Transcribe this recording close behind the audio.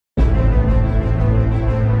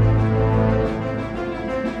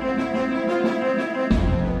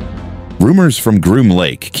Rumors from Groom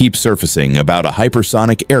Lake keep surfacing about a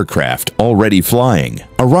hypersonic aircraft already flying,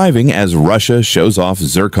 arriving as Russia shows off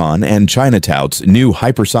Zircon and China touts new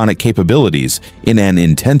hypersonic capabilities in an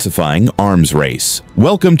intensifying arms race.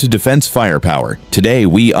 Welcome to Defense Firepower. Today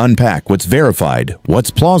we unpack what's verified,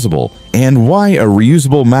 what's plausible, and why a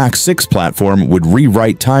reusable Mach 6 platform would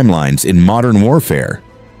rewrite timelines in modern warfare.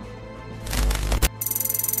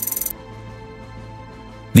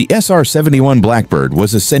 The SR-71 Blackbird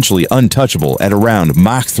was essentially untouchable at around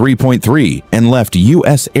Mach 3.3 and left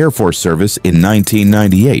U.S. Air Force service in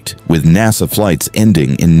 1998, with NASA flights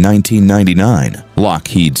ending in 1999.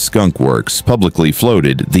 Lockheed Skunk Works publicly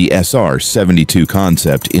floated the SR-72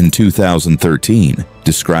 concept in 2013,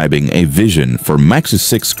 describing a vision for Mach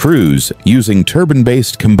 6 crews using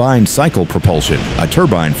turbine-based combined cycle propulsion, a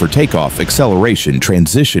turbine for takeoff acceleration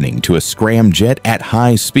transitioning to a scramjet at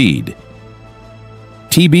high speed.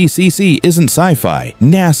 TBCC isn't sci-fi.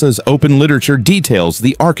 NASA's open literature details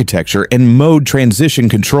the architecture and mode transition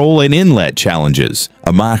control and inlet challenges.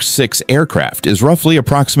 A Mach 6 aircraft is roughly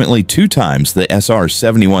approximately 2 times the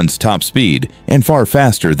SR-71's top speed and far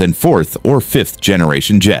faster than 4th or 5th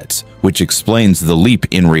generation jets, which explains the leap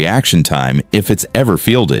in reaction time if it's ever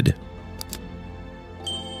fielded.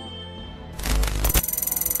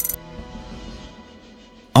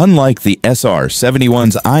 Unlike the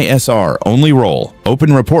SR-71's ISR-only role,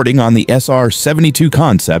 open reporting on the SR-72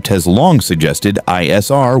 concept has long suggested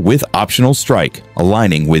ISR with optional strike,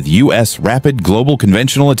 aligning with U.S. Rapid Global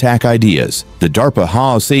Conventional Attack ideas. The DARPA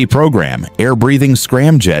HAWC program, air-breathing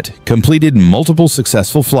Scramjet, completed multiple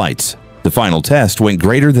successful flights. The final test went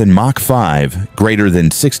greater than Mach 5, greater than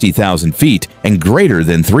 60,000 feet, and greater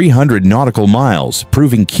than 300 nautical miles,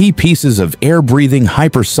 proving key pieces of air-breathing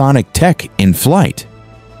hypersonic tech in flight.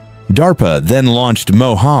 DARPA then launched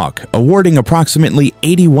Mach, awarding approximately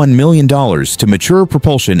 $81 million to mature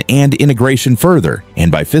propulsion and integration further, and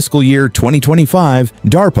by fiscal year 2025,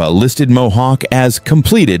 DARPA listed Mach as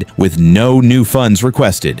completed with no new funds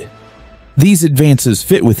requested. These advances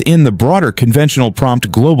fit within the broader conventional prompt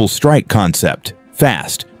global strike concept: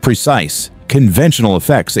 fast, precise, conventional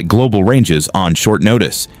effects at global ranges on short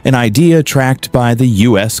notice, an idea tracked by the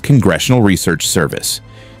U.S. Congressional Research Service.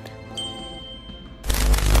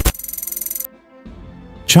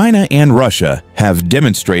 China and Russia have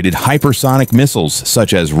demonstrated hypersonic missiles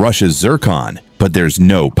such as Russia's Zircon, but there's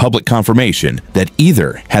no public confirmation that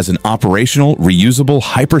either has an operational, reusable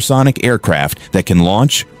hypersonic aircraft that can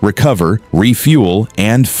launch, recover, refuel,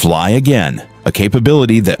 and fly again, a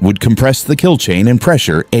capability that would compress the kill chain and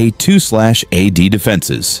pressure A2/AD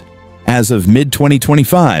defenses. As of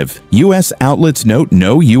mid-2025, U.S. outlets note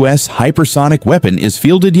no U.S. hypersonic weapon is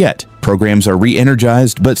fielded yet. Programs are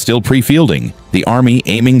re-energized but still pre-fielding. The Army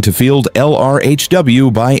aiming to field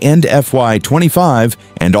LRHW by end FY25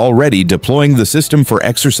 and already deploying the system for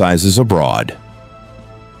exercises abroad.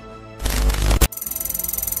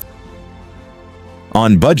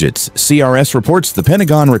 On budgets, CRS reports the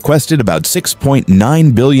Pentagon requested about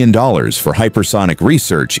 $6.9 billion for hypersonic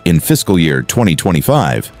research in fiscal year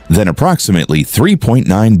 2025, then approximately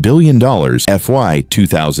 $3.9 billion FY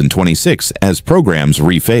 2026 as programs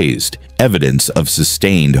rephased, evidence of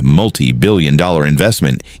sustained multi-billion-dollar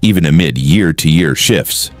investment even amid year-to-year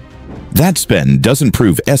shifts. That spend doesn't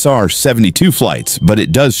prove SR-72 flights, but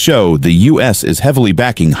it does show the U.S. is heavily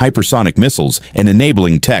backing hypersonic missiles and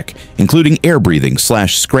enabling tech, including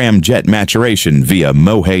air-breathing/scramjet maturation via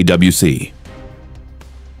HAWC.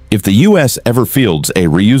 If the U.S. ever fields a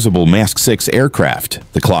reusable Mach 6 aircraft,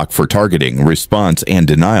 the clock for targeting, response, and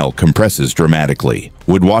denial compresses dramatically.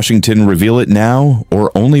 Would Washington reveal it now,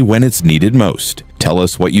 or only when it's needed most? Tell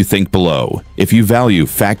us what you think below. If you value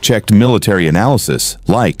fact-checked military analysis,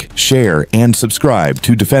 like, share, and subscribe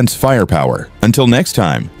to Defense Firepower. Until next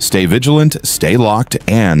time, stay vigilant, stay locked,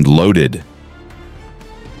 and loaded.